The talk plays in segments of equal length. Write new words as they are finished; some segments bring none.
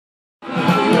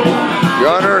Your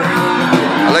Honor,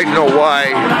 I'd like to know why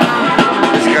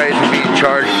this guy isn't being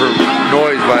charged for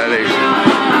noise violation.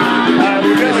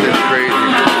 This is crazy.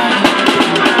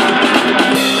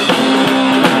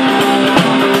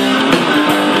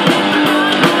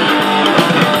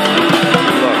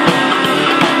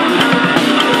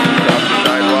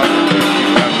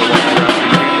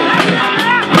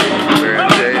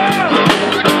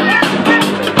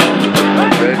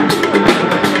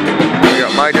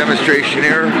 Demonstration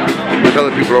here with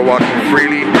other people are walking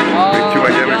freely through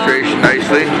my demonstration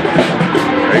nicely,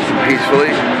 nice and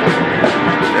peacefully.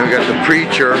 Then we got the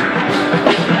preacher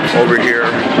over here.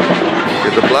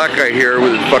 Got the black guy here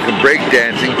with his fucking break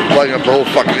dancing, plugging up the whole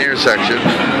fucking intersection.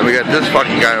 And we got this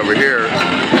fucking guy over here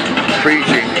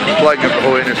preaching, plugging up the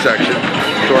whole intersection.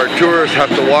 So our tourists have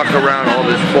to walk around all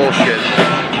this bullshit.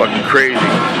 Fucking crazy.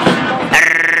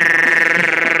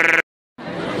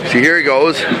 See, here he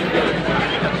goes.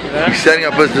 He's setting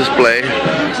up his display.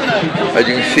 As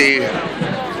you can see,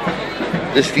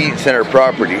 this is the Eaton Center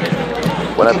property.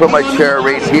 When I put my chair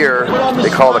right here, they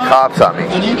call the cops on me.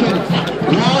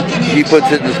 He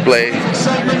puts a display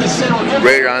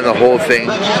right around the whole thing.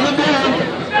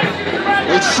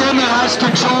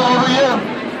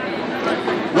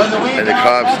 And the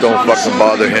cops don't fucking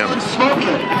bother him.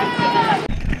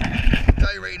 I'll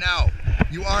tell you right now,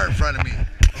 you are in front of me,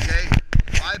 okay?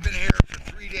 I've been here for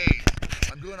 3 days.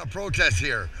 I'm doing a protest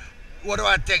here. What do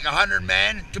I take, 100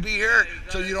 men to be here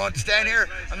so you don't stand here?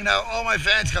 I'm gonna have all my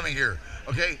fans coming here,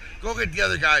 okay? Go get the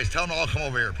other guys, tell them all to come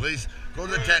over here, please. Go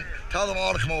to the tent, tell them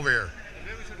all to come over here.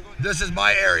 This is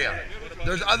my area.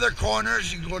 There's other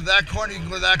corners, you can go to that corner, you can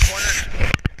go to that corner.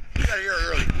 He got here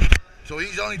early. So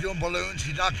he's only doing balloons,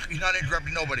 he's not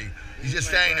interrupting nobody. He's just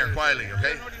standing there quietly,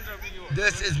 okay?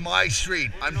 This is my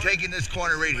street. I'm taking this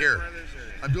corner right here.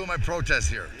 I'm doing my protest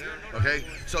here, okay?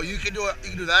 So you can do it. You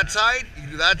can do that side. You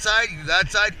can do that side. You can do that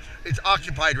side. It's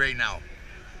occupied right now.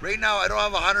 Right now, I don't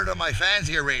have 100 of my fans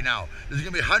here right now. There's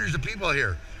gonna be hundreds of people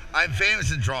here. I'm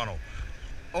famous in Toronto.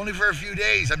 Only for a few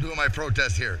days, I'm doing my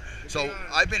protest here. So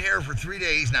I've been here for 3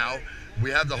 days now.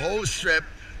 We have the whole strip.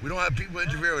 We don't have people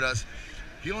interfere with us.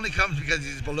 He only comes because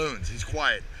he's balloons. He's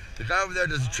quiet. The guy over there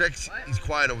does the tricks. He's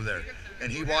quiet over there,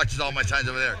 and he watches all my signs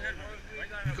over there.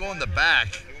 You go in the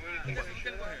back.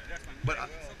 But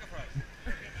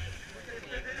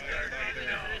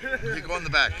you go in the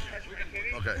back.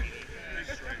 Okay.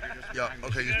 Yeah,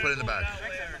 okay, just put it in the back.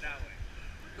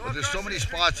 But there's so many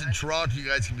spots in Toronto you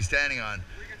guys can be standing on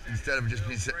instead of just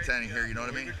being standing here, you know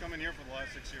what I mean? You've been coming here for the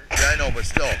last 6 years. Yeah, I know, but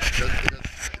still,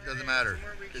 it doesn't matter.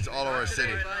 It's all over our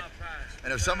city.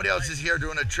 And if somebody else is here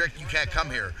doing a trick, you can't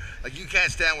come here. Like, you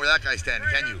can't stand where that guy's standing,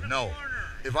 can you? No.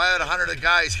 If I had 100 of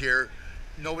guys here,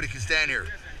 nobody can stand here.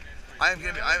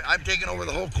 I'm taking over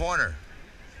the whole corner.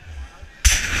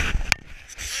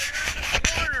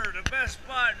 Corner, the best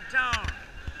spot in town.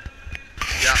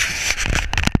 Yeah.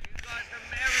 You got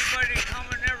everybody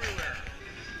coming everywhere.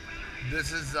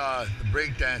 This is the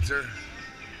break dancer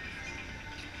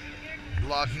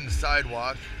blocking the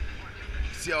sidewalk.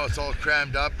 See how it's all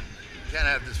crammed up? Can't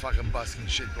have this fucking busking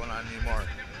shit going on anymore.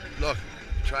 Look,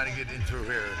 trying to get in through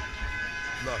here.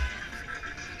 Look,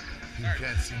 you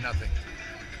can't see nothing.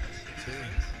 See?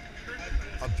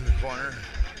 Up to the corner.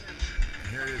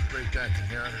 And here he is breakdancing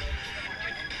here.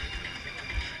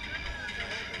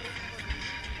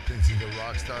 Thinks he's a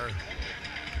rock star.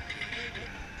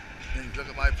 And you look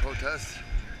at my protest.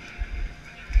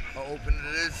 How open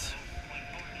it is.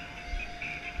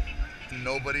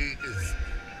 Nobody is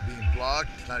being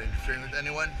blocked. It's not interfering with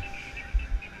anyone.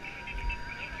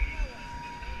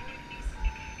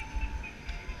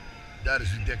 That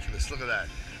is ridiculous. Look at that.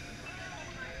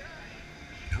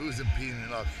 Who's impeding?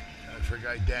 Look, for a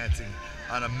guy dancing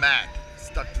on a mat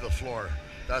stuck to the floor.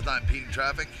 That's not impeding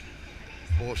traffic?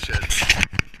 Bullshit.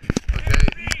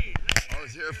 Okay, I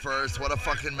was here first. What a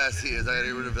fucking mess he is. I gotta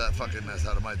get rid of that fucking mess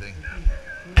out of my thing.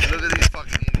 Look at these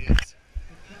fucking idiots.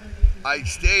 I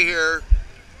stay here.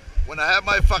 When I have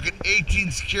my fucking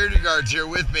 18 security guards here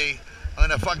with me, I'm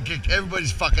gonna fucking kick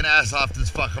everybody's fucking ass off this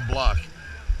fucking block.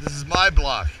 This is my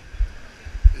block.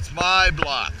 It's my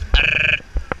block.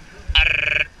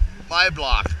 My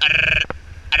block.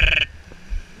 I'm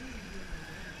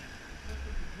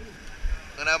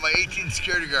gonna have my 18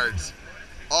 security guards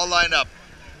all lined up.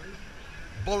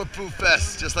 Bulletproof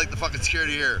vests, just like the fucking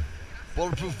security here.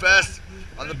 Bulletproof vest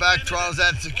on the back, Toronto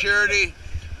Zanta security,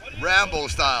 Rambo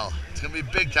style. It's gonna be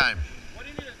big time. What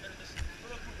do you need a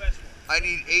bulletproof vest for? I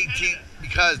need 18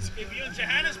 because. If you're in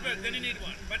Johannesburg, then you need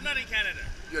one, but not in Canada.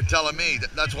 You're telling me.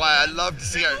 That's why I love to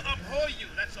see They our. will uphold you,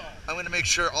 that's all. I'm gonna make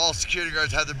sure all security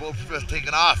guards have their bulletproof vests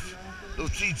taken off. Those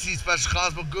CC special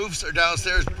constable goofs are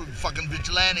downstairs, fucking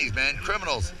vigilantes, man,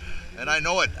 criminals. And I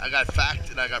know it. I got fact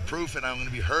and I got proof, and I'm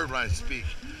gonna be heard when I speak.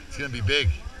 It's gonna be big.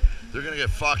 They're gonna get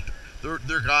fucked.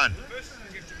 They're gone.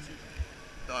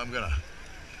 No, I'm gonna.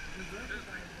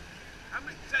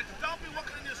 Tell me what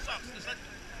kind of socks. Is that,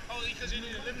 oh, because you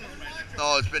need a living room right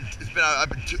No,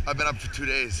 I've been up for 2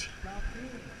 days.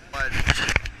 But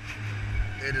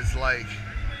it is like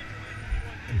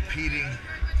impeding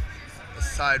a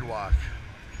sidewalk.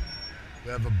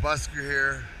 We have a busker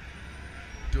here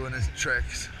doing his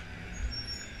tricks,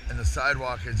 and the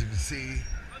sidewalk, as you can see,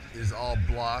 is all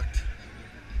blocked.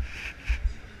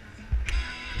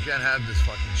 You can't have this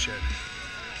fucking shit.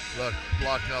 Look,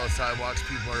 blocking all the sidewalks,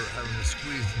 people are having to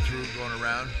squeeze through, going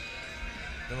around.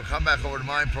 Then we'll come back over to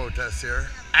my protest here.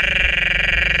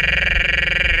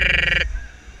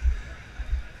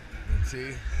 You can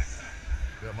see,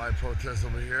 we got my protest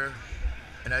over here.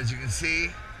 And as you can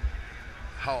see,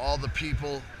 how all the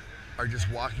people are just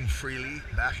walking freely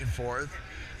back and forth,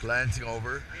 glancing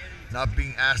over, not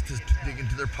being asked to dig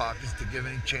into their pockets to give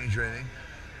any change or anything.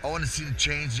 I want to see the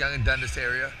change, Young and Dundas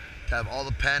area, to have all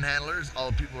the panhandlers,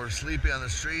 all the people who are sleeping on the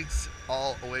streets,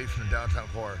 all away from the downtown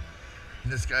core.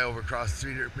 And this guy over across the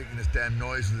street here making this damn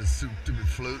noise with his stupid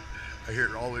flute. I hear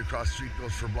it all the way across the street,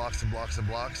 goes for blocks and blocks and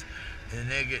blocks. And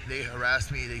they harass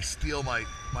me, they steal my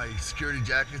security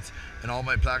jackets and all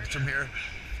my placards from here,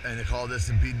 and they call this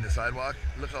impeding the sidewalk.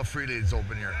 Look how freely it's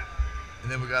open here. And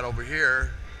then we got over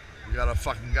here, we got a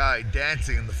fucking guy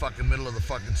dancing in the fucking middle of the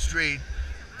fucking street,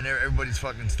 and everybody's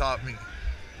fucking stopping me.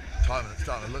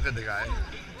 Look at the guy.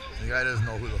 The guy doesn't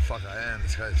know who the fuck I am.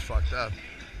 This guy's fucked up,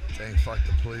 saying fuck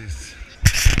the police.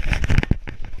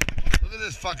 Look at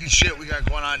this fucking shit we got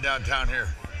going on downtown here.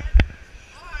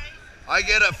 I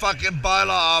get a fucking bylaw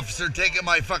officer taking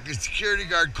my fucking security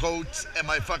guard coats and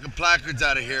my fucking placards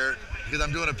out of here because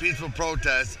I'm doing a peaceful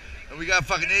protest. And we got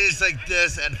fucking idiots like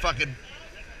this and fucking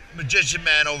magician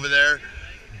man over there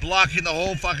blocking the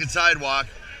whole fucking sidewalk.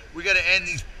 We gotta end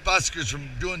these buskers from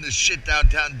doing this shit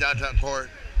downtown core.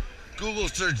 Google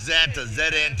search Zanta,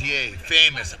 Z-A-N-T-A,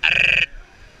 famous.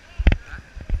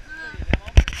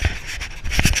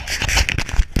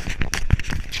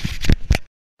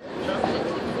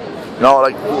 No,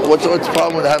 like, what's the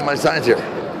problem with having my signs here?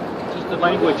 Just the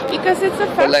language. Because it's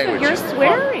offensive. You're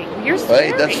swearing. You're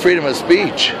swearing. Right? That's freedom of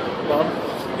speech. Well,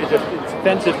 it's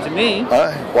offensive to me.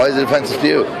 Why is it offensive to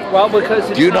you? Well, because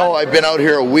it's Do you know I've been out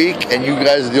here a week and you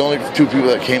guys are the only two people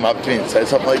that came up to me and said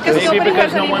something like this? Maybe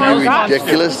because no one else wants to.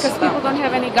 Ridiculous. Because people don't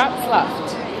have any guts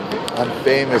left. I'm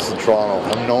famous in Toronto.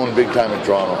 I'm known big time in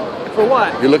Toronto. For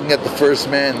what? You're looking at the first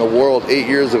man in the world 8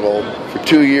 years ago. For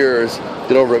 2 years,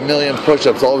 did over 1 million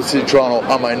push-ups all over the city of Toronto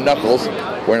on my knuckles,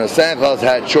 wearing a Santa Claus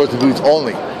hat, shorts and boots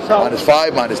only.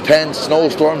 -5, -10,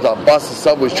 snowstorms on buses,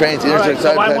 subways, trains, interchange,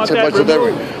 so I want that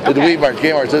removed. Did the Weed Mart,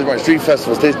 Game Mart, City Mart, Street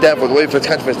Festival, State Stanford, the Wave Fest,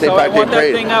 Country Fest, State Park Day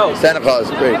Parade, Santa Claus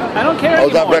Parade. I don't care I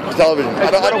was on anymore. breakfast television.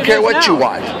 I don't care what you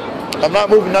want. I'm not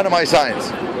moving none of my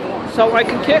signs. So I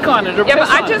can kick on it or Yeah, piss but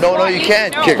I on just it. No, you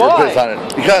can't kick or piss on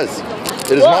it. Because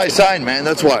it is my sign, man.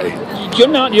 That's why.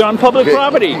 You're on public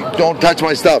property. Don't touch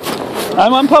my stuff.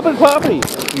 I'm on public property.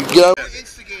 You get out.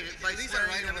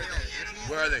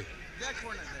 Where are they?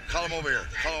 Call him over here.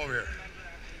 Call him over here.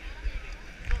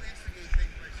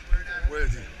 Where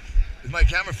is he? Is my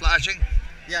camera flashing?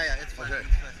 Yeah, it's fine. Okay.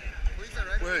 Police are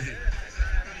right. Where is he?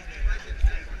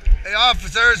 Hey,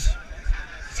 officers.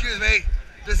 Excuse me.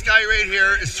 This guy right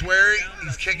here is swearing.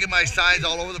 He's kicking my signs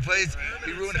all over the place.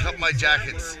 He ruined a couple of my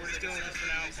jackets.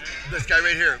 This guy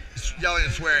right here is yelling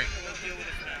and swearing.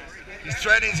 He's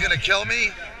threatening he's gonna kill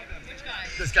me.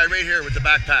 This guy right here with the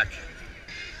backpack.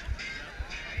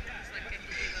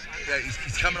 Yeah,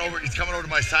 he's coming over. He's coming over to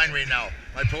my sign right now.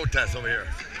 My protest over here.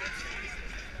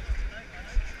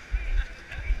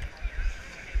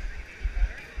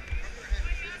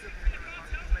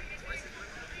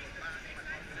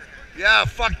 Yeah,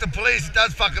 fuck the police. It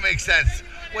does fucking make sense.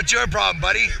 What's your problem,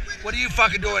 buddy? What are you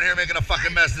fucking doing here making a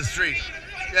fucking mess in the street?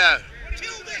 Yeah.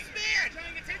 Kill this man!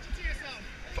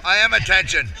 I am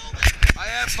attention. I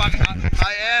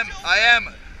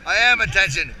am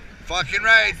attention. Fucking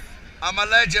right. I'm a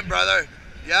legend, brother.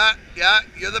 Yeah,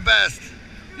 you're the best.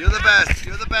 You're the best.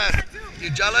 You're the best. You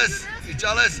jealous? You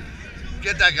jealous?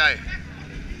 Get that guy.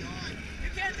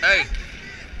 Hey.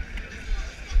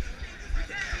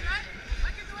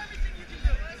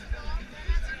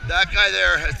 That guy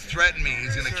there has threatened me.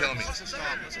 He's gonna kill me.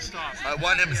 I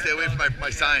want him to stay away from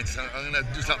my signs. I'm gonna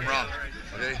do something wrong.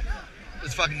 Okay?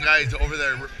 This fucking guy is over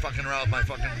there fucking around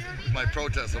with my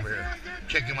protest over here,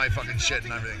 kicking my fucking shit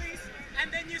and everything.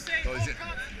 And then you say,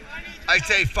 I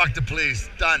say fuck the police.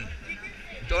 Done.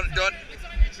 Don't.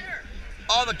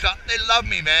 All the cops, they love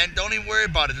me, man. Don't even worry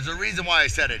about it. There's a reason why I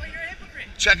said it.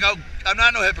 Check out. I'm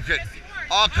not no hypocrite.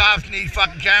 All cops need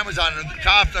fucking cameras on them. The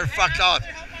cops are fucked up.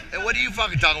 And what are you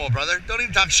fucking talking about, brother? Don't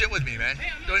even talk shit with me, man.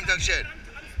 Don't even talk shit.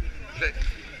 Okay.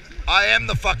 I am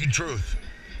the fucking truth.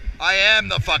 I am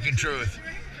the fucking truth.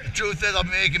 The truth is I'm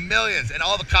making millions, and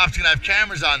all the cops are gonna have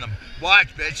cameras on them.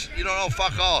 Watch, bitch. You don't know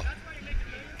fuck all.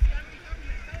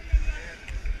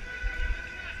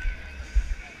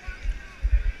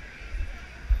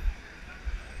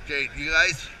 Okay, you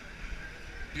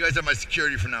guys are my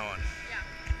security from now on.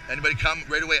 Yeah. Anybody come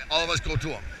right away, all of us go to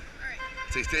them.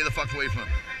 Right. Say, stay the fuck away from him.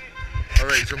 All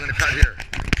right, so I'm gonna cut here.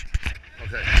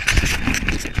 Okay.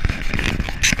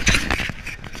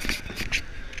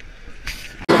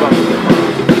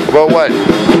 About what?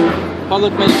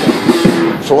 Public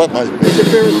mischief. For what, man?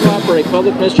 Interfere with property,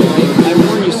 public mischief. I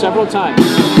warned you several times.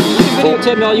 You can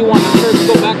videotape me all you want. I'm sure to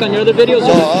go back on your other videos.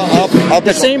 No,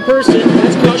 the same person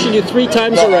that's cautioned you 3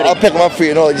 times already. I'll pick them up for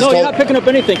you. No, you're not picking up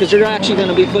anything because you're actually going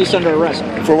to be placed under arrest.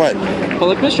 For what?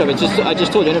 Public mischief. I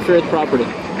just told you, interfere with property.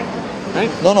 Right?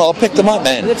 No, I'll pick them up,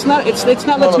 man. It's not.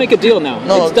 Let's make a deal now.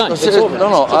 No, it's done. It's over.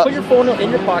 No. So put your phone in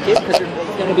your pocket because you're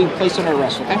going to be placed under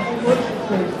arrest. Okay?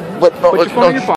 But no, put your phone in your pocket.